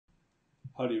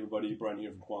Howdy everybody, Brian here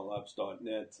from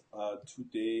quantlabs.net.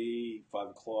 Today, 5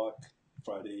 o'clock,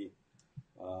 Friday,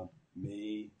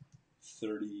 May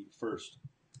 31st.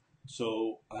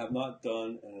 So I have not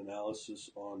done an analysis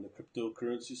on the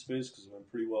cryptocurrency space because I'm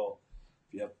pretty well,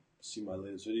 if you have seen my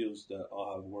latest videos, that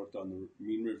I've worked on the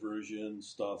mean reversion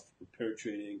stuff, pair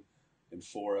trading, and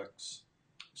Forex.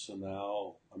 So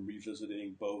now I'm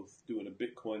revisiting both, doing a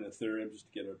Bitcoin and Ethereum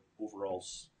just to get an overall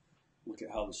look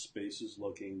at how the space is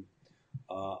looking.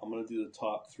 I'm going to do the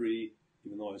top three,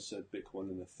 even though I said Bitcoin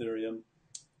and Ethereum.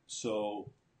 So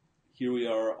here we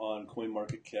are on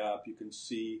CoinMarketCap. You can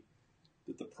see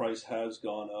that the price has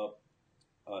gone up.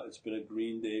 It's been a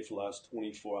green day for the last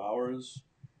 24 hours.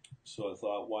 So I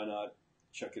thought, why not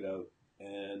check it out?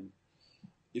 And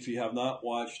if you have not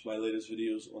watched my latest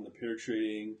videos on the pair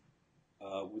trading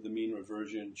with the mean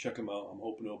reversion, check them out. I'm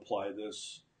hoping to apply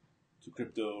this to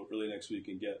crypto early next week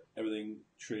and get everything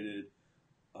traded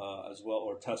as well,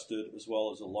 or tested, as well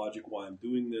as the logic why I'm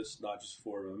doing this, not just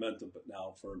for momentum, but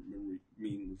now for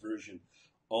mean reversion,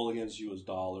 all against US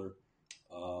dollar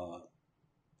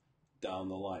down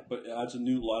the line. But it adds a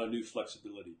lot of new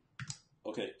flexibility.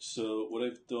 Okay, so what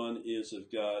I've done is I've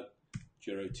got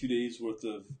generate 2 days worth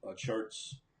of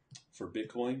charts for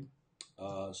Bitcoin.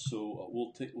 So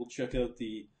we'll check out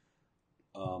the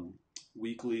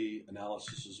weekly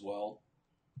analysis as well.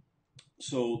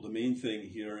 So the main thing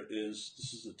here is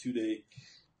this is a 2-day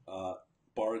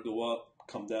bar go up,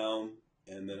 come down,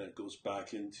 and then it goes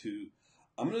back into.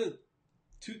 I'm gonna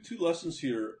two lessons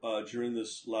here during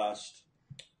this last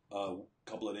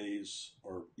couple of days,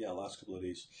 last couple of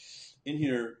days. In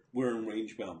here, we're in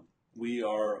range bound. We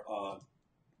are,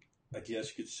 I guess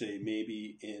you could say,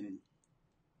 maybe in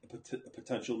a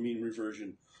potential mean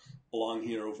reversion along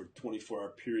here over a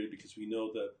 24-hour period, because we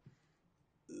know that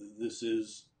this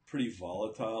is pretty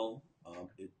volatile.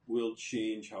 It will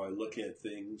change how I look at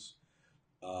things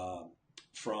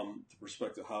from the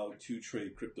perspective of how to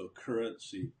trade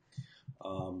cryptocurrency.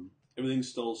 Everything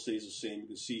still stays the same. You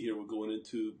can see here we're going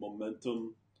into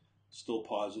momentum, still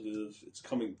positive. It's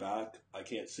coming back. I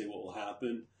can't say what will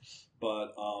happen,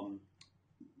 but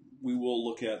we will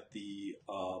look at the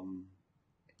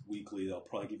weekly. I'll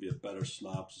probably give you a better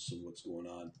synopsis of what's going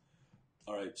on.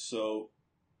 All right, so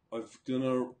I'm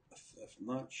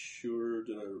not sure,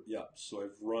 so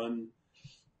I've run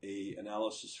a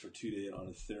analysis for 2 day on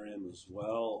Ethereum as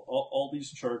well. All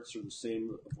these charts are the same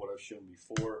of what I've shown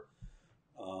before.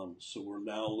 So we're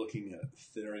now looking at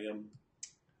Ethereum.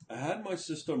 I had my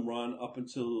system run up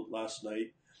until last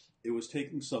night. It was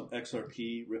taking some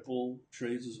XRP Ripple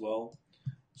trades as well.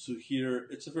 So here,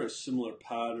 it's a very similar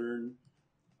pattern,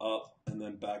 up and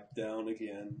then back down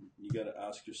again. You got to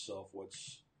ask yourself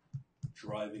what's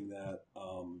driving that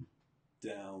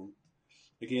down.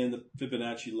 Again, the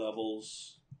Fibonacci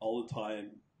levels all the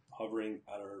time hovering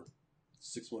at our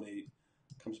 618,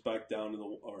 comes back down to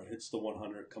or hits the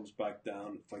 100, comes back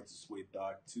down, fights its way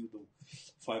back to the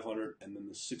 500, and then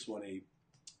the 618,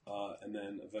 and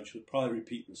then eventually probably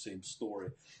repeating the same story.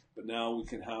 But now we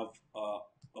can have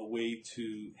a way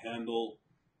to handle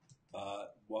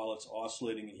while it's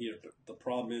oscillating here. But the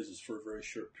problem is for a very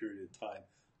short period of time.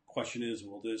 Question is,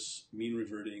 will this mean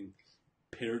reverting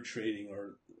pair trading,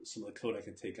 or some of the code I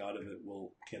can take out of it,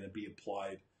 can it be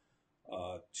applied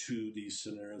to these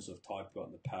scenarios I've talked about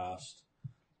in the past?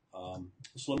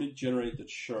 So let me generate the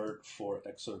chart for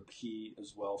XRP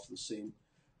as well for the same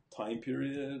time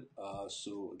period.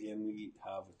 So again, we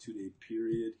have a 2 day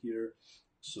period here.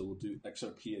 So we'll do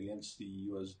XRP against the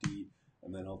USD,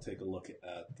 and then I'll take a look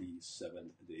at the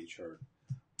 7-day chart.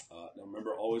 Now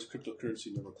remember, always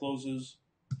cryptocurrency never closes.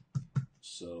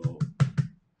 So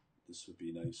this would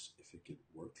be nice if it could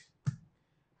work.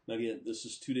 Now again, this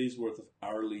is 2 days worth of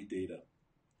hourly data.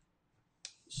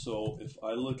 So if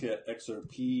I look at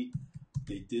XRP,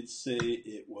 they did say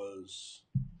it was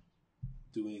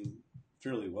doing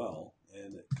fairly well,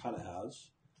 and it kind of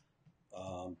has.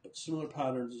 But similar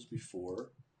patterns as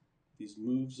before. These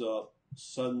moves up,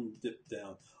 sudden dip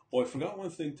down. Oh, I forgot one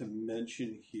thing to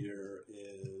mention here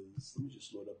is, let me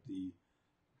just load up the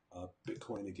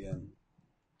Bitcoin again.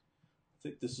 I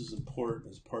think this is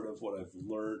important as part of what I've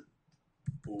learned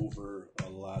over the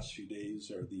last few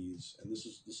days are these, and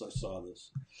I saw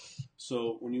this.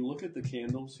 So when you look at the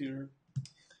candles here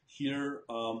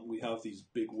we have these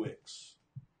big wicks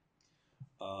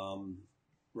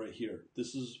right here.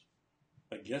 This is,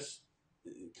 I guess,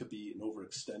 it could be an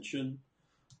overextension.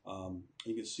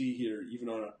 You can see here, even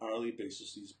on an hourly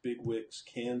basis, these big wicks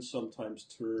can sometimes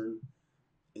turn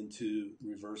into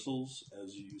reversals.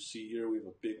 As you see here, we have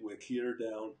a big wick here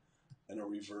down and a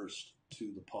reverse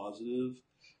to the positive.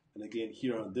 And again,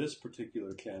 here on this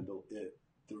particular candle,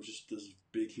 there was just this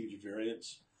big, huge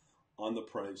variance on the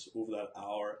price over that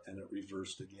hour, and it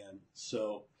reversed again.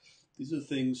 So these are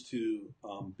things to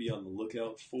be on the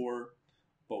lookout for.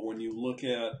 But when you look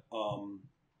at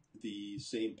the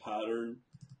same pattern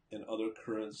in other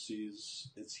currencies,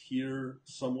 it's here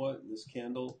somewhat in this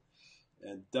candle,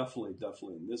 and definitely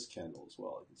in this candle as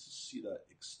well. You can see that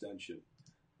extension,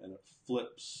 and it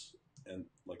flips and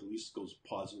like at least goes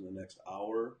positive in the next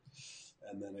hour,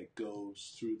 and then it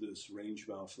goes through this range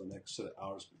bound for the next set of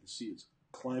hours. But you can see it's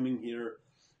climbing here,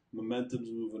 momentum's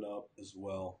moving up as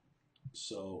well.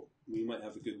 So we might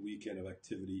have a good weekend of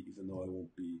activity, even though I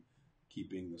won't be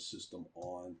keeping the system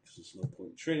on because there's no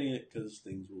point in trading it because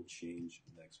things will change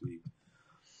next week.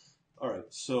 All right,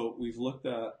 so we've looked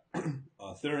at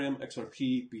Ethereum,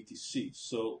 XRP, BTC.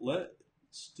 So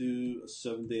let's do a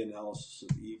 7-day analysis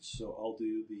of each. So I'll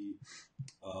do the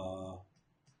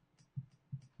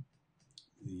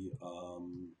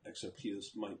XRP.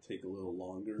 This might take a little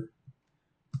longer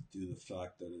due to the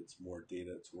fact that it's more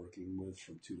data it's working with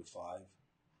from 2 to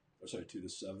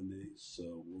 7 days.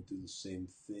 So we'll do the same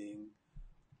thing.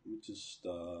 Let me just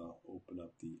open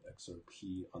up the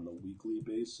XRP on the weekly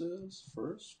basis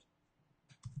first.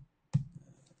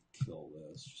 Kill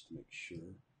this just to make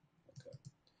sure. Okay.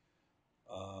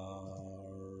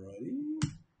 Alrighty.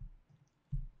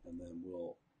 And then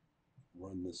we'll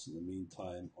run this in the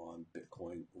meantime on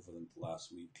Bitcoin over the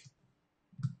last week.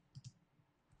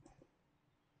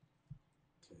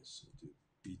 Okay, so do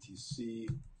BTC.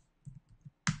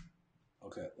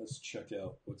 Okay, let's check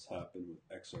out what's happened with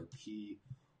XRP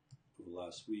over the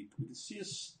last week. We can see a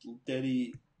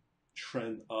steady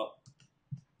trend up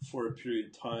for a period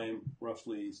of time,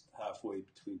 roughly halfway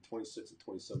between 26th and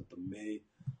 27th of May,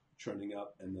 trending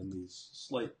up, and then these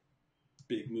slight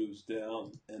big moves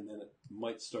down, and then it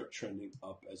might start trending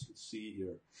up, as you can see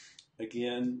here.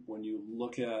 Again, when you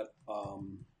look at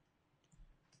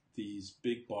these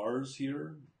big bars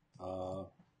here,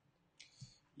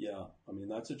 yeah, I mean,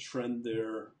 that's a trend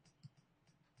there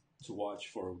to watch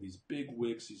for. These big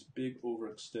wicks, these big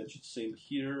overextensions. Same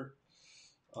here.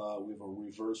 We have a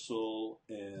reversal,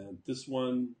 and this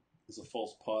one is a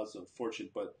false positive,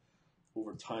 unfortunate, but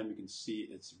over time you can see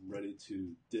it's ready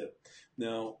to dip.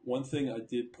 Now, one thing I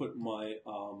did put in my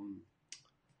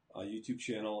YouTube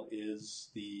channel is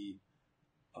the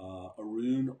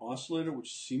Arun oscillator,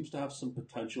 which seems to have some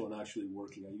potential in actually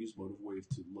working. I use Motive Wave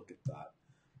to look at that.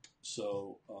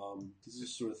 So these are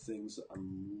sort of things that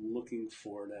I'm looking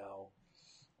for now.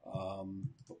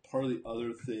 But part of the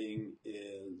other thing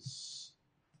is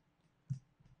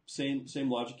same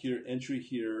logic here. Entry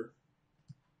here,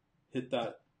 hit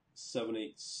that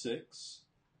 786.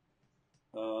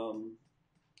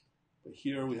 But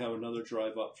here we have another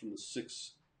drive up from the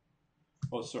 6.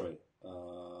 Oh, sorry.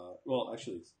 Well,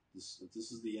 actually, this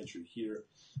is the entry here.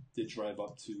 Did drive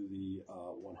up to the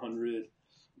 100.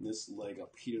 And this leg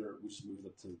up here, we just moved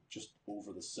up to just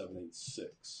over the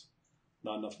 786.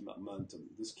 Not enough momentum.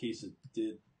 In this case, it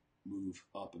did move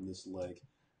up in this leg.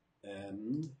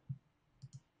 And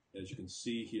as you can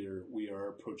see here, we are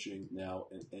approaching now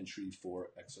an entry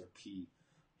for XRP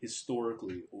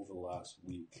historically over the last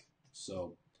week.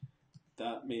 So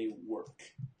that may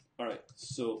work. All right,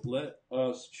 so let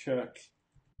us check.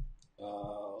 I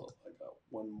got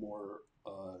one more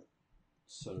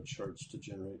set of charts to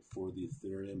generate for the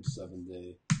Ethereum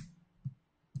 7-day.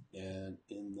 And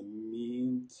in the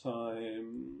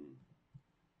meantime,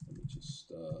 let me just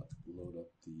load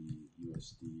up the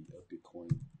USD, Bitcoin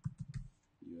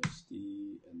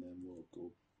USD, and then we'll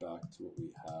go back to what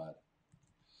we had.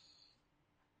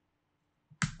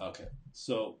 Okay,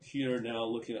 so here now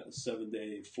looking at the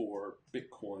 7-day for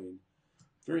Bitcoin,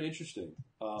 very interesting.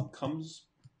 I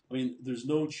mean, there's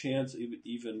no chance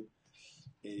even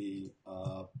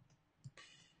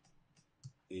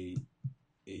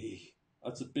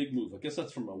that's a big move. I guess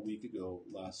that's from a week ago,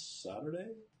 last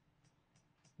Saturday.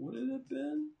 Would it have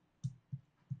been?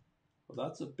 Well,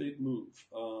 that's a big move.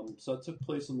 So that took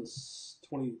place on the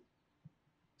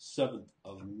 27th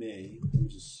of May. Let me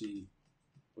just see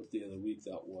what day of the week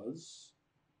that was.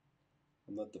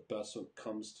 And let the best when it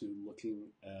comes to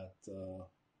looking at.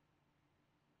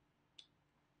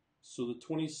 So the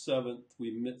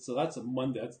 27th, so that's a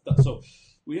Monday. So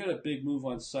we had a big move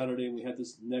on Saturday, and we had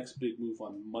this next big move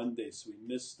on Monday, so we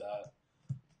missed that.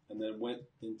 And then went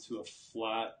into a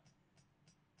flat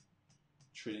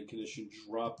trading condition,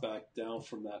 dropped back down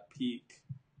from that peak.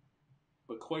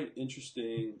 But quite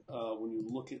interesting when you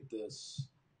look at this.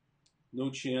 No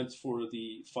chance for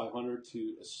the 500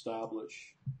 to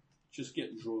establish, just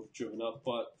getting driven up.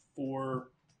 But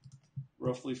for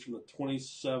roughly from the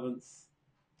 27th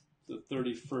the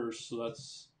 31st, so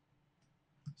that's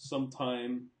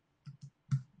sometime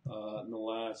in the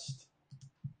last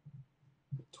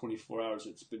 24 hours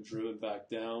it's been driven back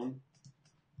down,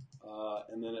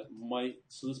 and then it might,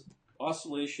 so this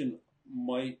oscillation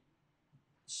might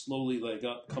slowly leg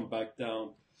up, come back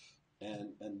down,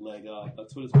 and leg up.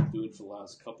 That's what it's been doing for the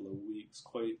last couple of weeks.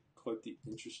 Quite the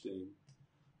interesting.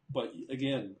 But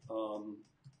again,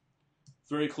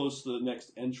 very close to the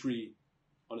next entry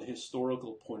on a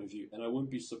historical point of view, and I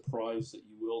wouldn't be surprised that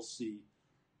you will see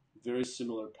very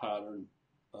similar pattern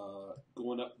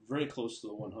going up very close to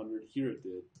the 100. Here it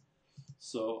did.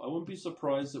 So I wouldn't be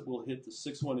surprised that we'll hit the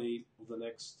 618 over the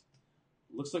next,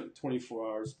 looks like 24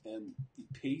 hours, and the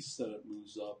pace that it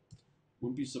moves up,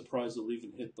 wouldn't be surprised it'll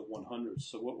even hit the 100.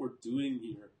 So what we're doing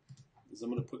here is I'm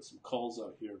going to put some calls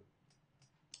out here.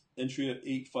 Entry at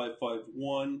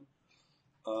 8551.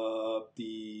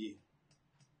 The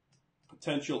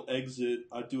potential exit,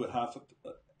 I'd do a half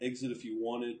exit if you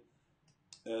wanted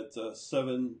at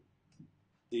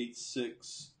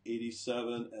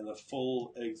 786.87, and a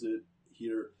full exit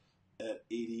here at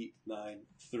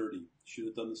 89.30. Should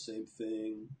have done the same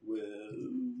thing with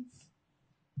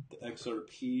the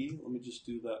XRP. Let me just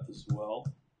do that as well,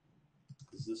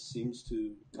 because this seems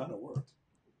to kind of work.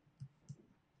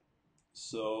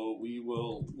 So we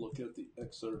will look at the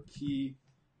XRP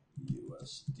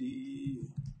USD,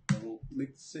 and we'll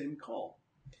make the same call.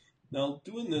 Now,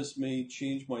 doing this may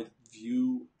change my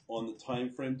view on the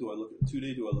time frame. Do I look at the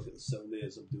 2-day? Do I look at the 7-day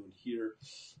as I'm doing here?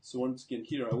 So once again,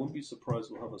 here I wouldn't be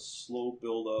surprised we'll have a slow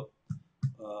build up,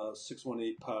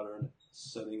 618 pattern,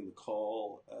 setting the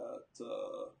call at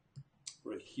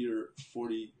right here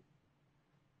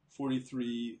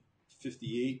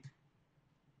 43.58.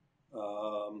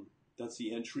 That's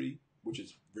the entry, which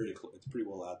is very close. It's pretty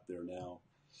well out there now.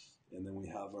 And then we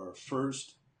have our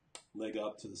first leg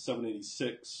up to the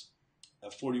 786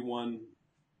 at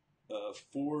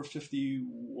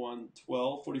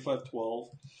 45.12,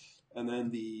 and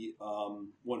then the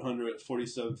 100 at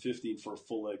 47.15 for a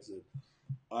full exit.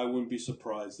 I wouldn't be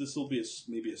surprised. This will be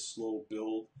maybe a slow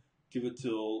build. Give it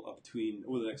till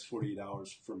over the next 48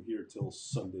 hours from here till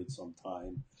Sunday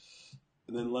sometime.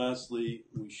 And then lastly,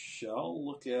 we shall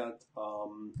look at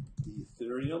the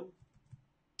Ethereum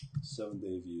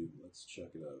 7-day view. Let's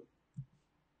check it out.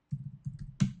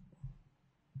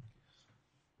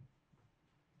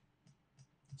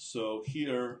 So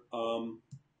here,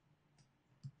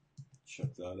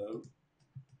 check that out.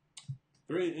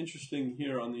 Very interesting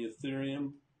here on the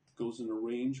Ethereum. Goes in a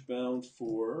range bound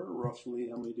for roughly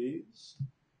how many days?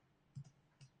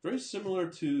 Very similar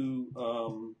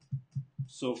to,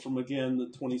 so from again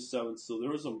the 27th. So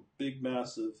there was a big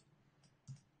massive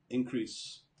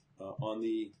increase on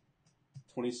the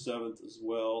 27th as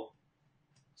well,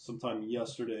 sometime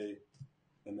yesterday,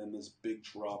 and then this big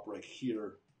drop right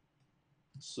here.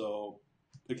 So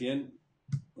again,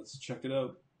 let's check it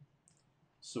out.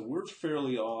 So we're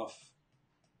fairly off.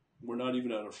 We're not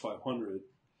even at our 500,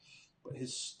 but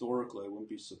historically I wouldn't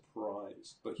be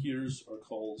surprised. But here's our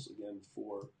calls again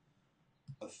for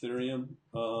Ethereum.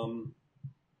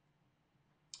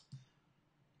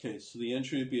 Okay, so the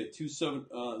entry would be at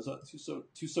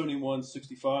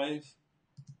 271.65.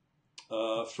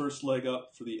 First leg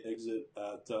up for the exit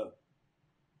at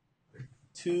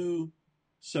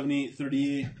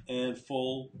 278.38, and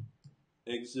full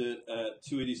exit at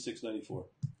 286.94.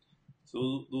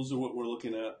 So those are what we're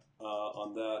looking at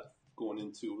on that going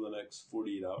into over the next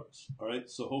 48 hours. All right,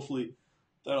 so hopefully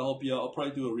that'll help you out. I'll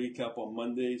probably do a recap on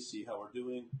Monday, see how we're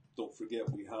doing. Don't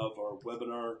forget we have our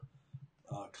webinar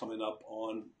coming up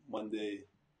on Monday,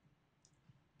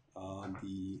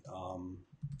 the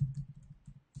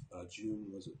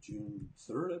June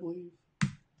 3rd, I believe.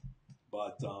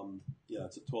 But yeah,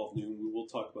 it's at 12 noon. We will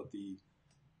talk about the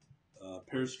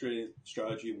pairs trading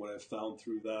strategy and what I've found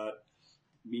through that,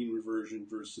 mean reversion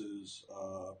versus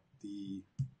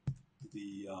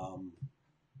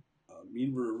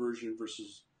mean reversion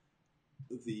versus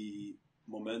the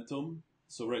momentum.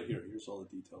 So right here, here's all the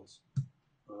details.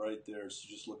 All right there. So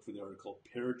just look for the article,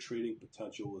 pair trading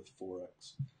potential with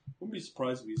Forex. Wouldn't be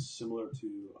surprised if it's similar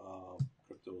to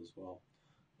crypto as well.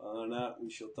 Other than that, we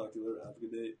shall talk to you later. Have a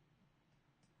good day.